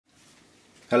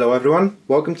Hello everyone,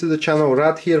 welcome to the channel.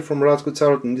 Rad here from Radko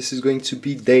Tarot, and this is going to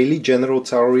be daily general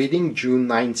tarot reading, June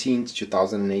 19th,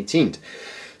 2018.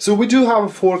 So we do have a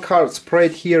 4-card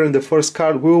spread here, and the first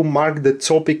card will mark the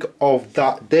topic of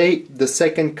that day. The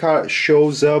second card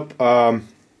shows up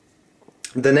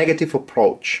the negative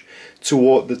approach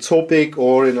toward the topic,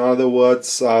 or in other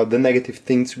words, the negative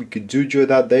things we could do during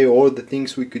that day, or the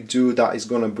things we could do that is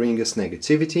going to bring us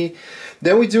negativity.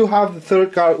 Then we do have the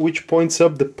third card, which points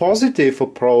up the positive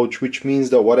approach, which means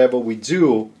that whatever we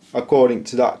do according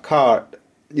to that card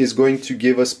is going to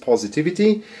give us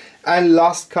positivity. And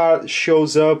last card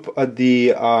shows up at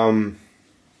the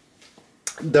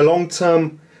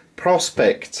long-term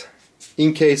prospect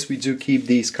in case we do keep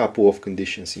these couple of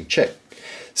conditions in check.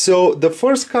 So the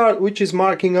first card, which is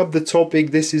marking up the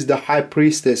topic, this is the High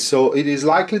Priestess. So it is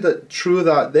likely that through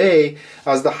that day,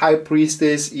 as the High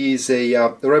Priestess is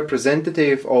a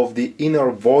representative of the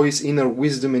inner voice, inner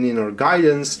wisdom and inner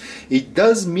guidance, it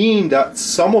does mean that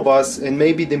some of us, and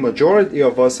maybe the majority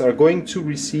of us, are going to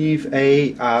receive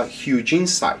a huge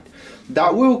insight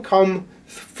that will come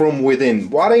from within.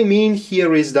 What I mean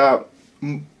here is that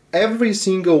every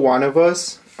single one of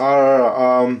us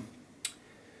are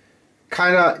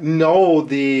kind of know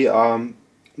the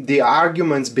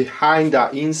arguments behind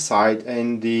that insight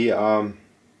and the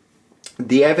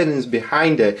evidence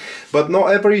behind it, but not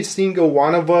every single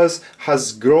one of us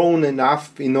has grown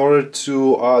enough in order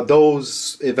to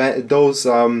those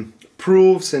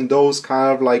proofs and those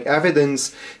kind of like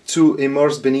evidence to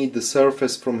immerse beneath the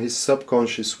surface from his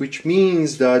subconscious, which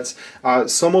means that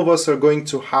some of us are going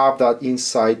to have that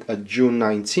insight at June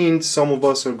 19th. Some of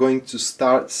us are going to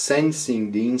start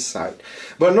sensing the insight.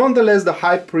 But nonetheless, the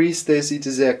High Priestess, it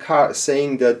is a card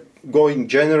saying that going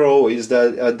general is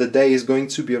that the day is going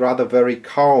to be rather very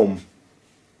calm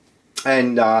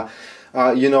and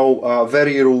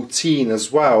very routine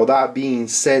as well. That being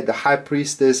said, the High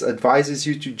Priestess advises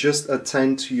you to just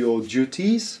attend to your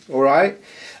duties, all right,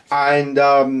 and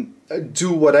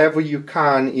do whatever you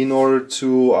can in order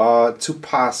to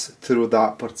pass through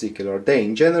that particular day.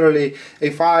 And generally,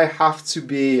 if I have to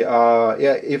be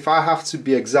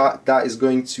exact, that is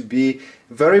going to be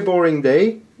a very boring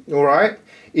day, all right,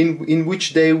 in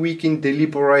which day we can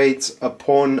deliberate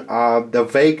upon the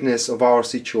vagueness of our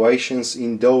situations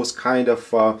in those kind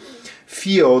of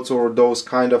fields or those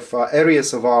kind of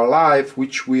areas of our life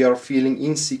which we are feeling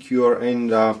insecure and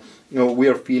we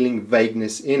are feeling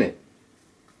vagueness in it.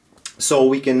 So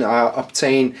we can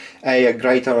obtain a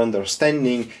greater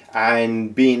understanding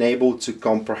and being able to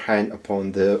comprehend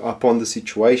upon the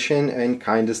situation and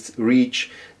kind of reach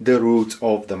the root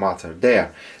of the matter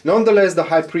there. Nonetheless, the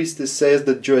High Priestess says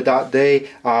that during that day,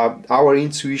 our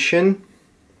intuition,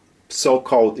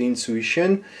 so-called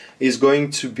intuition, is going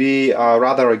to be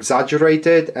rather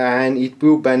exaggerated, and it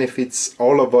will benefit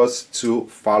all of us to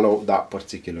follow that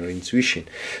particular intuition.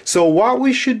 So what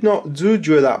we should not do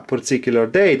during that particular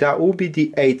day, that will be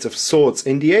the Eight of Swords.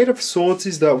 And the Eight of Swords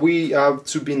is that we have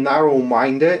to be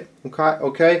narrow-minded,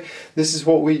 okay? This is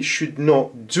what we should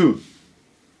not do.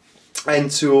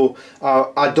 And to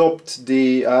adopt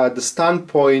the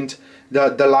standpoint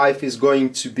that the life is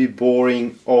going to be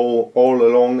boring all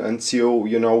along until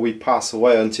we pass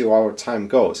away, until our time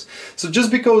goes. So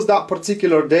just because that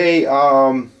particular day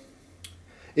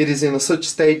it is in a such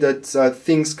state that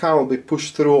things cannot be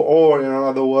pushed through, or in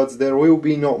other words, there will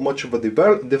be not much of a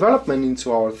development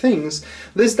into our things,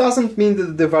 this doesn't mean that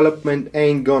the development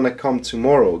ain't gonna come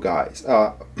tomorrow, guys.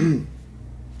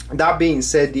 That being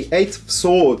said, the Eight of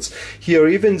Swords here,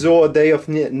 even though a day of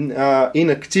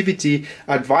inactivity,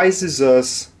 advises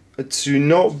us to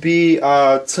not be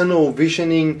tunnel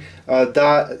visioning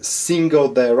that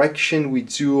single direction we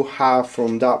do have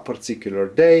from that particular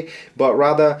day, but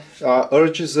rather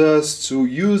urges us to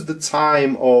use the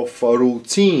time of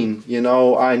routine,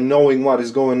 and knowing what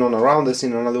is going on around us.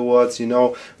 In other words,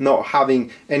 not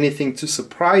having anything to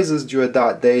surprise us during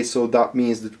that day. So that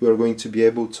means that we're going to be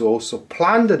able to also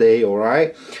plan the day, all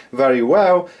right, very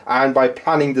well. And by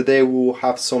planning the day, we will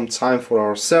have some time for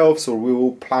ourselves, or we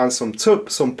will plan some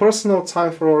personal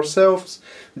time for ourselves.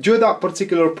 During that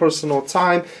particular personal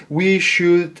time, we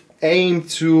should aim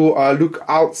to look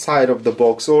outside of the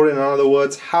box, or in other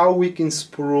words, how we can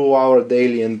spur our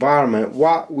daily environment,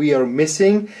 what we are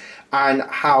missing, and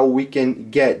how we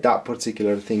can get that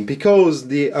particular thing. Because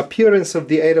the appearance of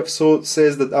the Eight of Swords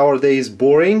says that our day is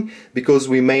boring because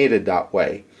we made it that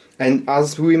way. And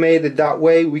as we made it that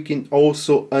way, we can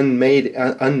also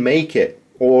unmake it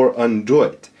or undo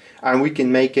it. And we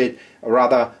can make it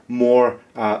rather more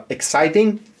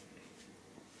exciting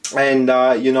and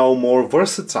more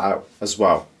versatile as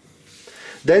well.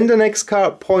 Then the next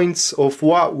card points of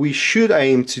what we should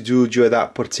aim to do during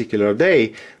that particular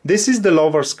day. This is the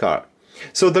Lover's card.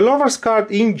 So the Lover's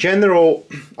card in general,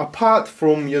 apart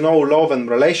from, you know, love and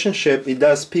relationship, it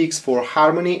does speaks for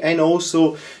harmony and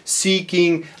also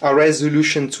seeking a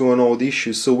resolution to an old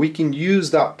issue. So we can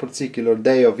use that particular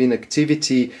day of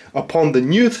inactivity upon the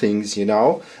new things, you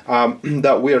know,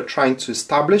 that we are trying to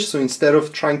establish. So instead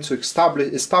of trying to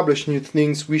establish new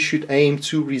things, we should aim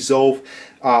to resolve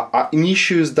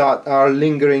issues that are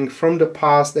lingering from the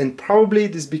past, and probably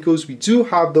it is because we do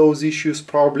have those issues,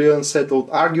 probably unsettled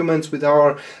arguments with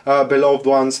our beloved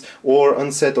ones, or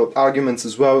unsettled arguments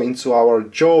as well into our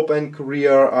job and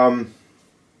career,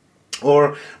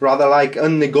 or rather like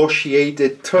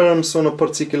unnegotiated terms on a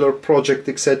particular project,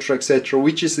 etc., etc.,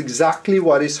 which is exactly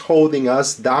what is holding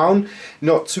us down,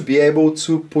 not to be able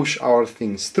to push our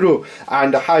things through.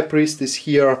 And the High Priestess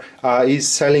here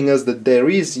is telling us that there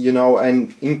is, you know,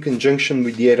 and in conjunction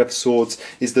with the Eight of Swords,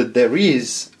 is that there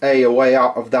is a way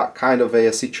out of that kind of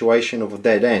a situation of a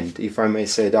dead end, if I may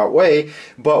say that way.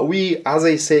 But we, as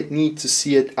I said, need to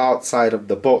see it outside of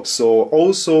the box. So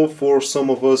also for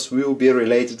some of us will be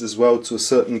related as well to a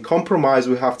certain compromise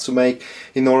we have to make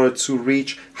in order to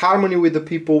reach harmony with the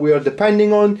people we are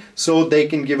depending on, so they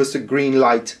can give us a green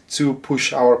light to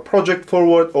push our project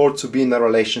forward or to be in a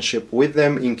relationship with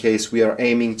them in case we are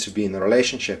aiming to be in a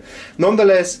relationship.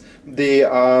 Nonetheless, the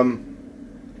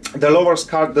Lover's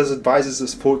card does advises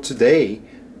us for today,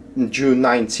 June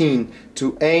 19,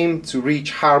 to aim to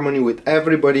reach harmony with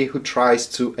everybody who tries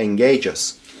to engage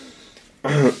us.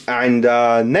 And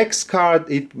next card,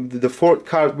 the fourth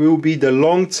card, will be the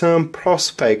long-term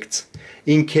prospect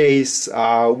in case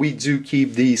we do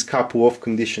keep these couple of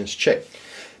conditions checked.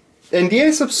 And the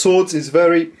Ace of Swords is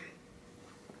very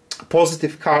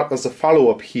positive card as a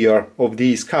follow-up here of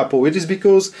these couple. It is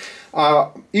because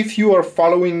if you are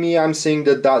following me, I'm saying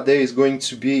that that day is going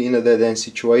to be in a dead-end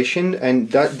situation,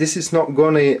 and that this is not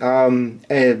going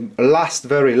to last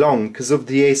very long because of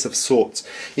the Ace of Swords.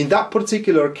 In that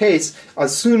particular case,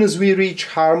 as soon as we reach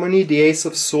harmony, the Ace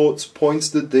of Swords points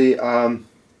to the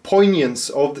poignance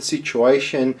of the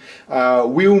situation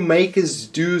will make us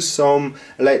do some,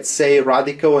 let's say,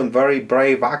 radical and very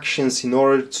brave actions in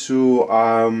order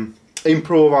to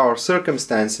improve our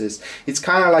circumstances. It's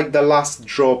kind of like the last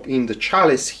drop in the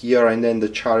chalice here, and then the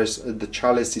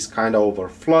chalice is kind of over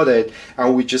flooded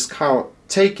and we just can't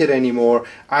take it anymore.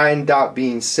 And that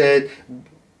being said,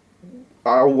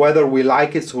 whether we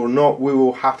like it or not, we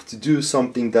will have to do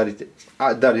something that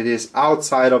it is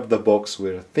outside of the box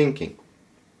we're thinking.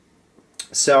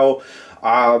 So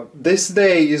this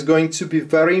day is going to be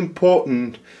very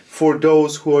important for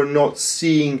those who are not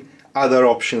seeing other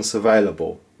options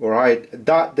available. Alright,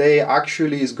 that day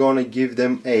actually is going to give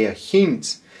them a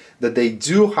hint that they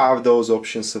do have those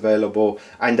options available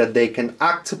and that they can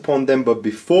act upon them, but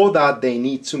before that they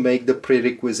need to make the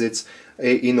prerequisites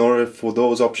in order for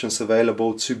those options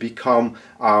available to become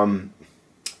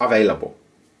available,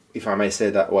 if I may say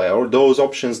that way, or those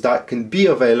options that can be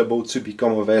available to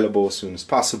become available as soon as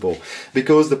possible,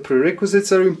 because the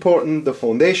prerequisites are important, the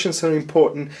foundations are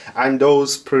important, and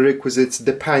those prerequisites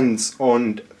depends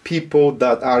on people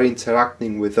that are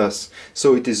interacting with us.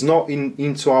 So it is not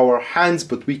into our hands,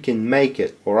 but we can make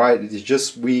it. All right, it is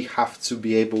just we have to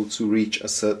be able to reach a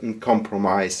certain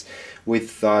compromise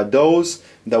with those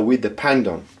that we depend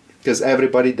on, because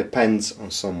everybody depends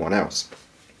on someone else.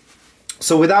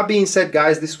 So with that being said,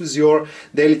 guys, this was your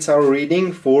daily tarot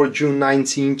reading for June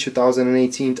 19,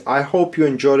 2018. I hope you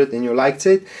enjoyed it and you liked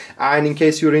it. And in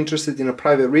case you're interested in a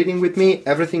private reading with me,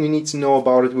 everything you need to know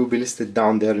about it will be listed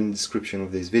down there in the description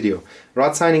of this video.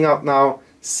 Rad signing out now.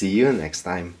 See you next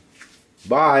time.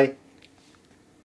 Bye.